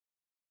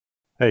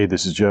Hey,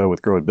 this is Joe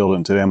with Grow It Build It,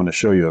 and today I'm going to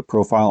show you a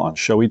profile on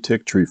Showy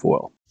Tick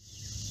Trefoil.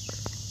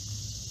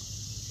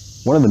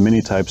 One of the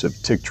many types of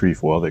tick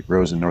trefoil that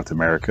grows in North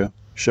America,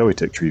 Showy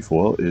Tick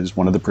Trefoil is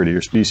one of the prettier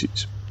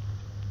species.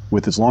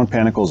 With its long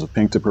panicles of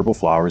pink to purple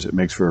flowers, it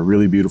makes for a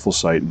really beautiful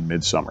sight in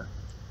midsummer.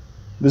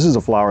 This is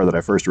a flower that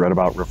I first read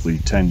about roughly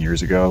 10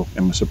 years ago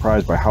and was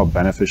surprised by how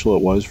beneficial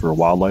it was for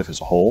wildlife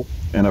as a whole,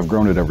 and I've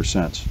grown it ever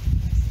since.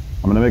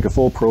 I'm going to make a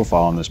full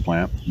profile on this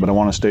plant, but I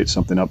want to state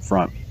something up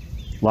front.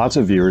 Lots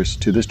of viewers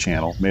to this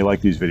channel may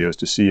like these videos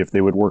to see if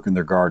they would work in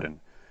their garden.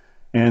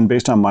 And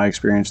based on my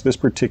experience, this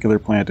particular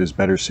plant is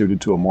better suited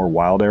to a more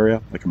wild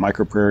area, like a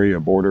microprairie, a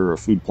border, or a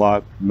food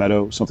plot,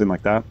 meadow, something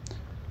like that.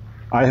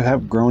 I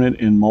have grown it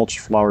in mulched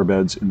flower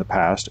beds in the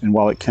past, and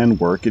while it can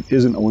work, it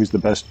isn't always the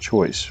best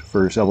choice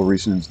for several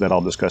reasons that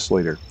I'll discuss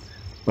later.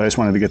 But I just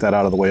wanted to get that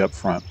out of the way up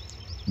front.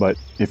 But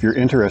if you're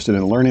interested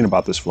in learning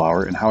about this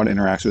flower and how it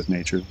interacts with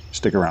nature,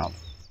 stick around.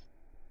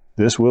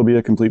 This will be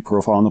a complete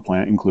profile on the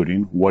plant,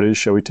 including what is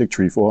Showy Tick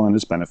Trefoil and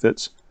its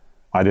benefits,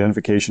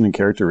 identification and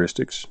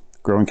characteristics,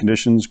 growing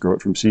conditions, grow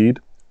it from seed,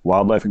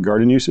 wildlife and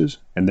garden uses,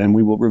 and then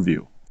we will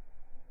review.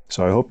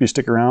 So I hope you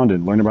stick around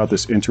and learn about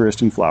this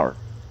interesting flower.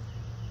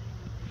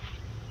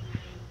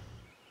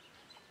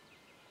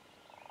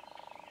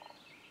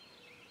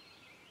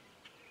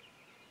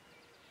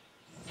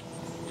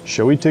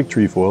 Showy Tick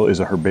Trefoil is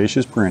a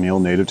herbaceous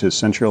perennial native to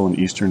Central and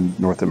Eastern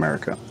North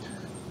America.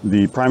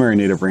 The primary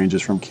native range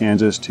is from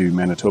Kansas to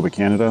Manitoba,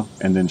 Canada,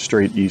 and then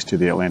straight east to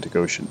the Atlantic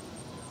Ocean.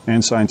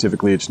 And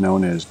scientifically it's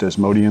known as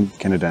Desmodium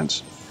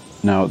canadense.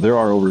 Now, there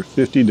are over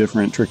 50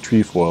 different tick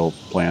trefoil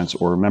plants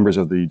or members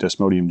of the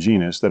Desmodium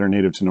genus that are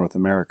native to North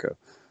America.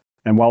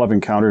 And while I've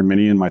encountered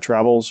many in my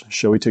travels,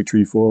 Showy Tick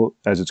Trefoil,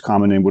 as its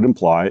common name would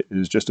imply,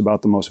 is just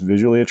about the most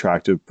visually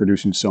attractive,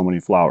 producing so many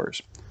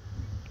flowers.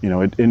 You know,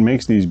 it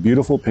makes these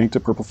beautiful pink to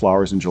purple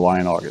flowers in July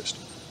and August.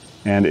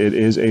 And it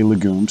is a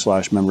legume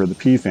 / member of the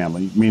pea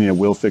family, meaning it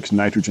will fix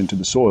nitrogen to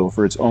the soil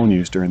for its own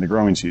use during the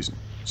growing season.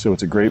 So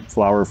it's a great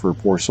flower for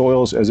poor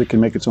soils, as it can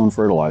make its own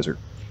fertilizer.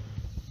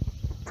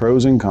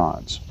 Pros and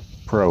cons.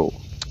 Pro.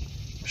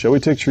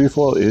 Showy Tick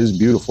Trefoil is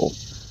beautiful.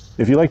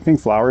 If you like pink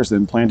flowers,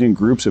 then planting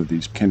groups of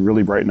these can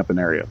really brighten up an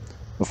area.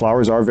 The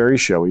flowers are very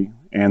showy,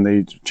 and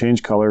they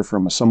change color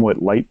from a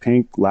somewhat light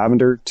pink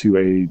lavender to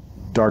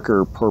a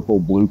darker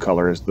purple blue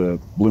color as the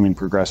blooming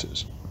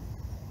progresses.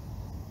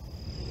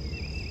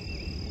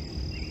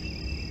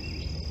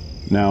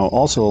 Now,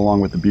 also along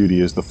with the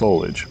beauty is the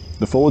foliage.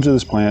 The foliage of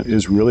this plant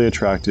is really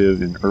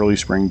attractive in early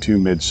spring to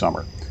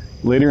midsummer.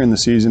 Later in the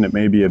season, it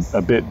may be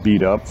a bit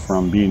beat up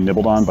from being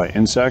nibbled on by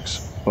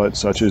insects, but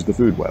such is the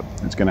food web.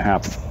 It's going to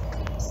happen.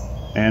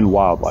 And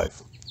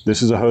wildlife.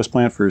 This is a host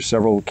plant for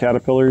several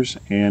caterpillars,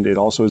 and it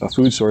also is a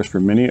food source for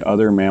many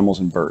other mammals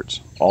and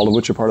birds, all of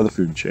which are part of the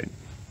food chain.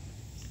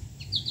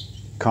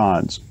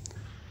 Cons.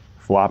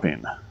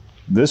 Flopping.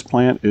 This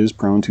plant is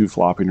prone to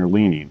flopping or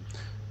leaning.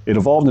 It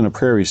evolved in a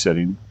prairie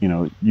setting.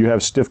 You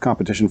have stiff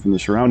competition from the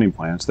surrounding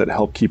plants that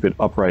help keep it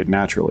upright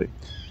naturally.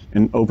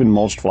 In open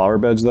mulched flower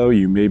beds, though,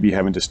 you may be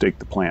having to stake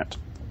the plant.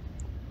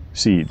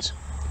 Seeds.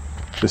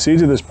 The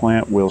seeds of this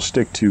plant will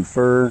stick to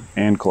fur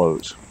and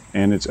clothes,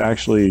 and it's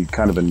actually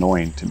kind of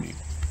annoying to me.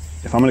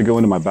 If I'm going to go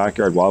into my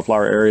backyard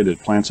wildflower area to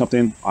plant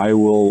something, I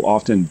will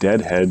often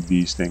deadhead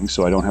these things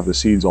so I don't have the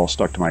seeds all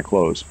stuck to my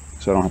clothes,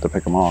 so I don't have to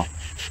pick them off.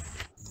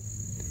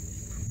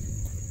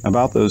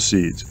 About those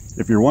seeds.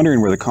 If you're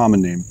wondering where the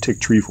common name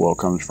tick trefoil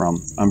comes from,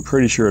 I'm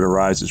pretty sure it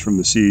arises from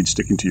the seeds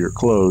sticking to your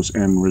clothes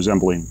and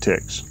resembling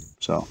ticks.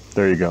 So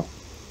there you go.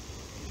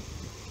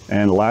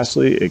 And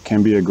lastly, it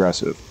can be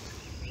aggressive.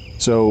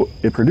 So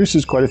it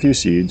produces quite a few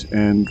seeds,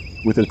 and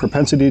with its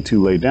propensity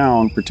to lay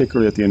down,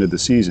 particularly at the end of the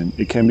season,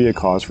 it can be a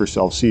cause for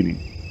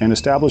self-seeding. And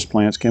established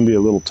plants can be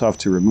a little tough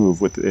to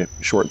remove with the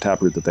short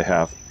taproot that they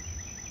have.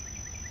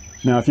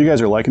 Now, if you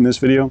guys are liking this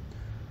video,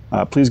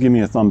 please give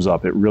me a thumbs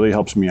up. It really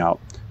helps me out.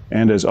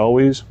 And as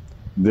always,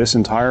 this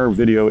entire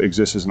video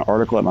exists as an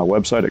article at my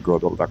website at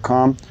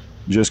growitbuildit.com.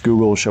 Just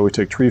Google Showy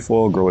Tick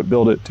Trefoil, Grow It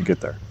Build It to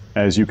get there,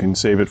 as you can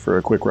save it for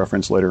a quick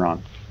reference later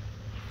on.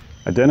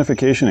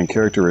 Identification and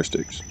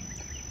characteristics.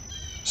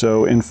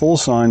 So in full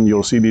sun,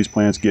 you'll see these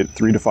plants get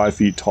 3 to 5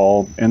 feet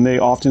tall, and they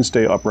often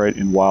stay upright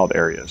in wild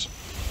areas.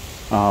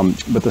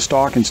 But the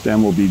stalk and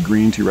stem will be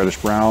green to reddish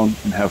brown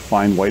and have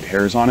fine white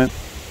hairs on it.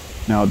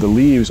 Now, the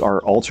leaves are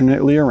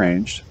alternately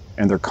arranged,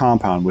 and they're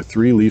compound with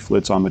 3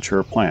 leaflets on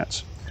mature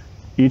plants.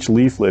 Each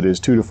leaflet is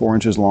 2 to 4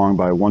 inches long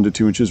by 1 to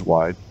 2 inches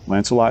wide,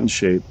 lanceolate in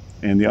shape,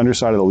 and the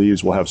underside of the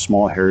leaves will have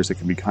small hairs that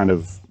can be kind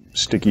of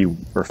sticky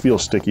or feel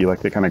sticky, like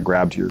they kind of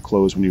grab to your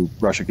clothes when you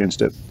brush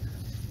against it.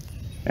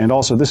 And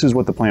also, this is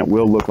what the plant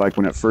will look like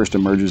when it first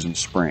emerges in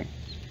spring.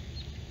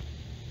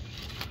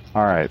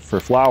 Alright,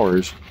 for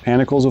flowers,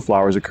 panicles of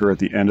flowers occur at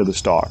the end of the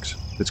stalks.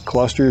 It's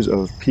clusters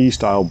of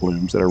pea-style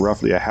blooms that are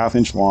roughly a ½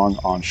 inch long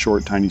on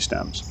short, tiny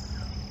stems.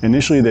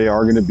 Initially, they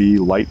are going to be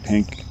light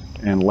pink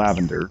and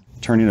lavender,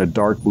 turning a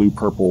dark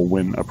blue-purple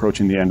when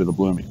approaching the end of the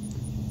blooming.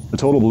 The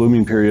total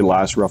blooming period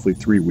lasts roughly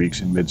 3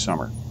 weeks in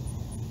midsummer.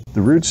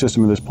 The root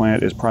system of this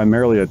plant is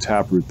primarily a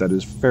taproot that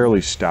is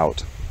fairly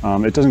stout.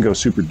 It doesn't go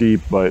super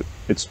deep, but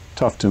it's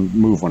tough to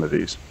move one of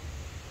these.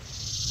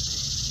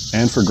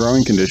 And for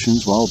growing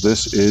conditions, well,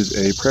 this is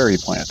a prairie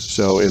plant,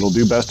 so it'll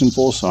do best in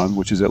full sun,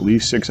 which is at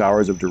least 6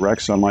 hours of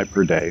direct sunlight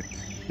per day.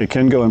 It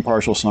can go in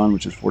partial sun,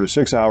 which is 4 to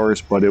 6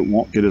 hours, but it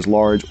won't get as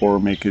large or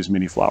make as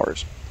many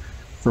flowers.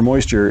 For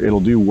moisture, it'll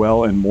do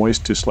well in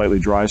moist to slightly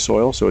dry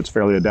soil, so it's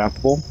fairly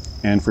adaptable.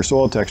 And for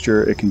soil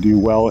texture, it can do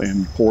well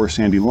in poor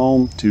sandy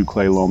loam to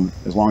clay loam,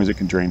 as long as it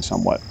can drain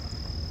somewhat.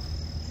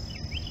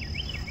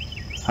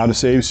 How to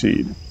save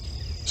seed.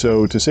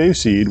 So to save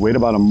seed, wait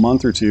about a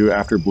month or two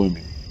after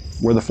blooming.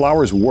 Where the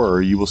flowers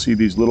were, you will see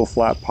these little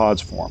flat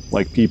pods form,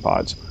 like pea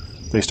pods.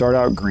 They start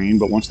out green,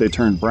 but once they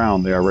turn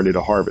brown, they are ready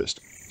to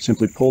harvest.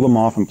 Simply pull them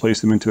off and place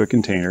them into a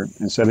container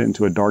and set it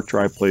into a dark,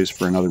 dry place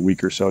for another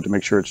week or so to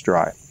make sure it's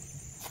dry.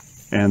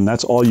 And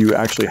that's all you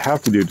actually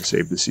have to do to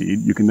save the seed.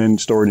 You can then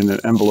store it in an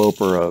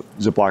envelope or a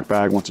Ziploc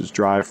bag once it's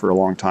dry for a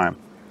long time.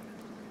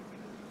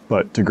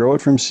 But to grow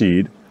it from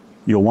seed,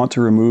 you'll want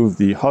to remove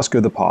the husk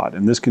of the pod,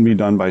 and this can be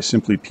done by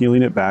simply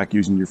peeling it back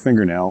using your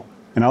fingernail,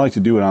 and I like to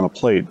do it on a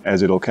plate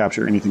as it'll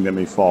capture anything that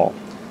may fall.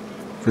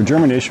 For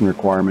germination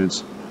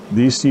requirements,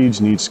 these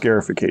seeds need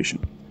scarification.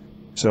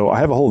 So I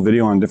have a whole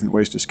video on different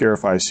ways to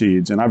scarify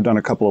seeds, and I've done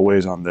a couple of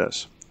ways on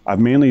this. I've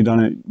mainly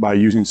done it by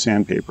using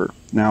sandpaper.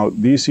 Now,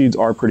 these seeds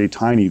are pretty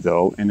tiny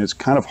though, and it's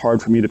kind of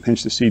hard for me to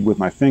pinch the seed with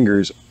my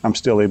fingers. I'm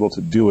still able to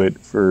do it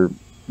for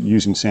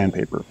using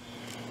sandpaper.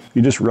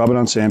 You just rub it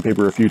on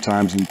sandpaper a few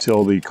times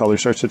until the color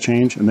starts to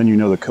change, and then you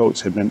know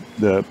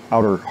the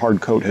outer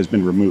hard coat has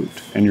been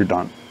removed, and you're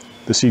done.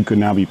 The seed could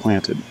now be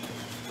planted.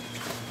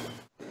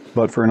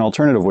 But for an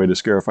alternative way to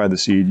scarify the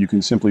seed, you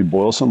can simply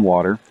boil some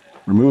water,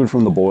 remove it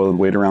from the boil and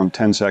wait around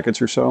 10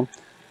 seconds or so,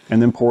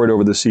 and then pour it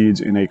over the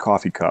seeds in a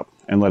coffee cup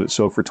and let it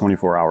soak for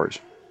 24 hours.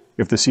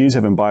 If the seeds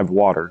have imbibed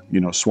water,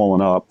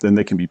 swollen up, then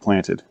they can be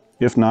planted.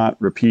 If not,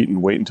 repeat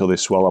and wait until they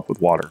swell up with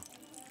water.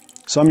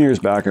 Some years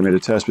back, I made a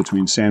test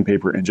between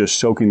sandpaper and just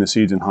soaking the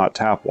seeds in hot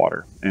tap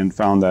water and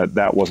found that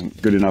that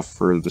wasn't good enough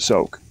for the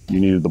soak. You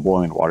needed the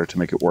boiling water to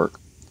make it work.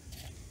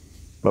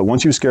 But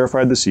once you've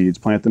scarified the seeds,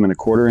 plant them in a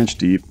 1/4 inch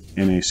deep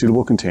in a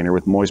suitable container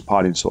with moist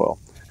potting soil.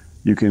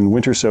 You can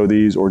winter sow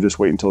these or just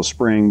wait until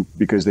spring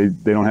because they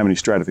don't have any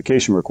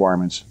stratification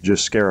requirements,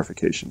 just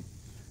scarification.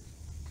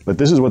 But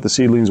this is what the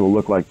seedlings will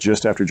look like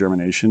just after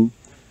germination.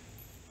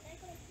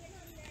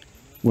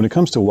 When it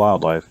comes to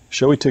wildlife,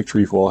 Showy Tick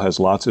Trefoil has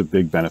lots of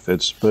big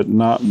benefits, but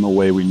not in the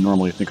way we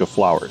normally think of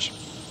flowers.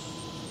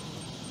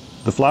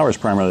 The flowers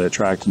primarily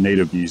attract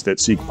native bees that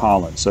seek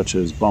pollen, such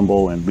as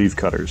bumble and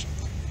leafcutters.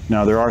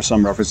 Now, there are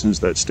some references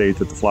that state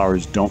that the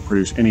flowers don't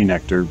produce any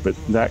nectar, but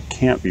that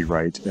can't be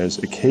right, as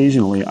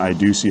occasionally I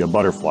do see a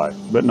butterfly,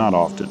 but not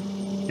often.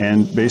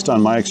 And based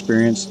on my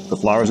experience, the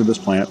flowers of this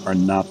plant are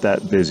not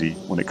that busy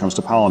when it comes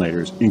to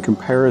pollinators in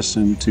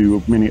comparison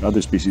to many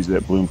other species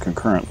that bloom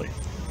concurrently.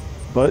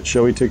 But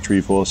Showy Tick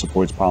Trefoil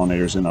supports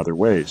pollinators in other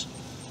ways.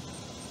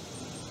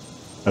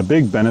 A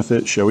big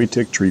benefit Showy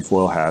Tick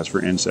Trefoil has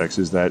for insects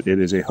is that it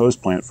is a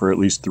host plant for at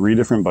least 3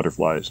 different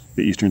butterflies: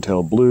 the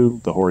eastern-tailed blue,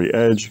 the hoary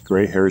edge,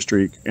 gray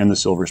hairstreak, and the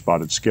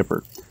silver-spotted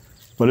skipper.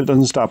 But it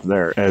doesn't stop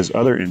there, as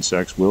other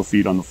insects will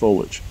feed on the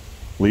foliage.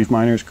 Leaf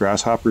miners,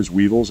 grasshoppers,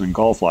 weevils, and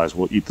gallflies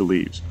will eat the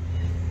leaves.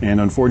 And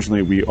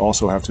unfortunately, we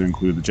also have to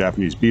include the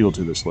Japanese beetle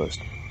to this list.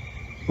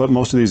 But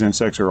most of these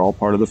insects are all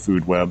part of the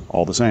food web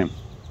all the same.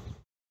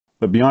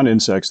 But beyond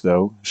insects,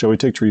 though, Showy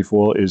Tick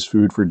Trefoil is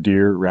food for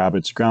deer,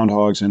 rabbits,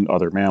 groundhogs, and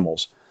other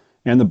mammals.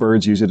 And the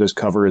birds use it as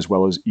cover as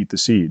well as eat the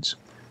seeds.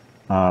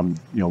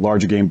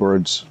 Larger game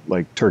birds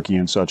like turkey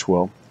and such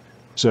will.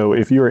 So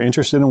if you are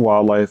interested in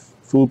wildlife,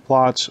 food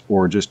plots,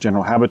 or just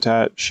general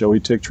habitat, Showy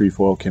Tick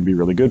Trefoil can be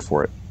really good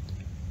for it.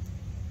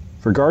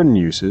 For garden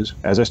uses,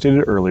 as I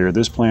stated earlier,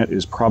 this plant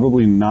is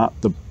probably not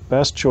the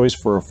best choice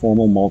for a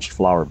formal mulched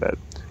flower bed.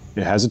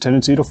 It has a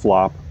tendency to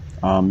flop.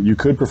 You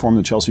could perform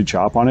the Chelsea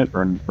chop on it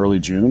in early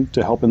June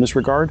to help in this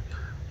regard.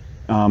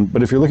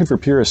 But if you're looking for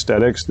pure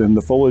aesthetics, then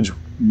the foliage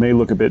may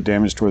look a bit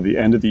damaged toward the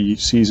end of the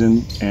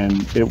season,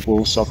 and it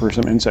will suffer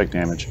some insect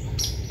damage.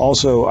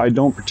 Also, I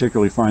don't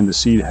particularly find the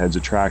seed heads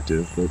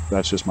attractive, but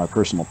that's just my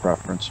personal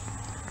preference.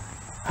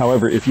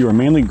 However, if you are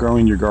mainly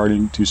growing your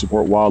garden to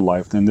support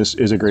wildlife, then this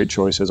is a great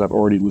choice, as I've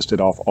already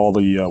listed off all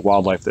the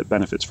wildlife that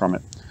benefits from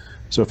it.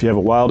 So if you have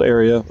a wild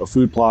area, a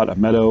food plot, a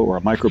meadow, or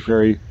a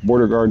microprairie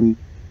border garden,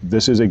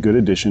 this is a good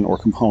addition or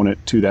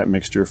component to that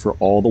mixture for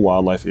all the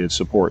wildlife it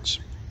supports.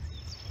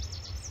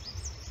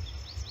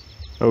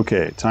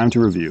 Okay, time to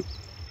review.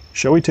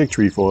 Showy Tick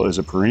Trefoil is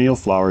a perennial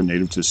flower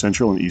native to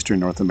Central and Eastern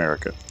North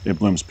America. It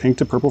blooms pink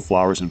to purple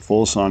flowers in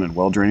full sun and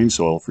well-draining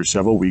soil for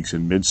several weeks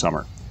in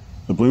midsummer.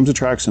 The blooms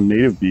attract some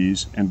native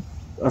bees and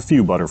a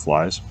few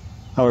butterflies.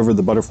 However,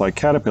 the butterfly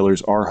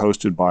caterpillars are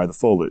hosted by the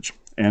foliage,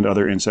 and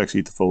other insects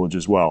eat the foliage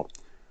as well.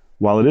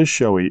 While it is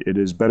showy, it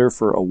is better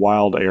for a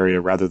wild area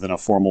rather than a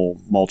formal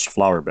mulched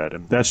flower bed,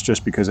 and that's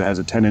just because it has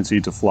a tendency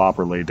to flop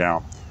or lay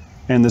down.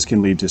 And this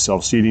can lead to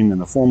self-seeding in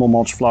the formal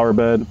mulch flower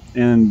bed,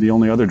 and the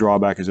only other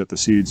drawback is that the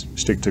seeds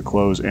stick to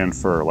clothes and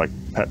fur, like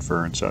pet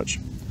fur and such.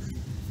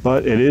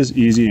 But it is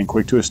easy and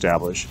quick to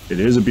establish. It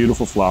is a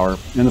beautiful flower,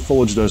 and the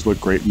foliage does look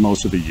great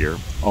most of the year,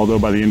 although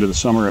by the end of the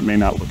summer it may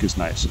not look as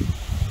nice.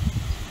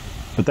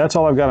 But that's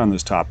all I've got on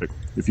this topic.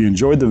 If you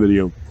enjoyed the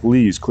video,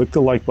 please click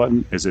the like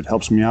button, as it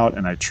helps me out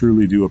and I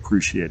truly do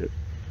appreciate it.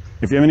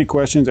 If you have any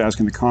questions, ask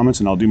in the comments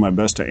and I'll do my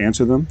best to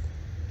answer them.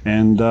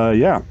 And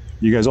yeah,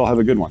 you guys all have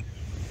a good one.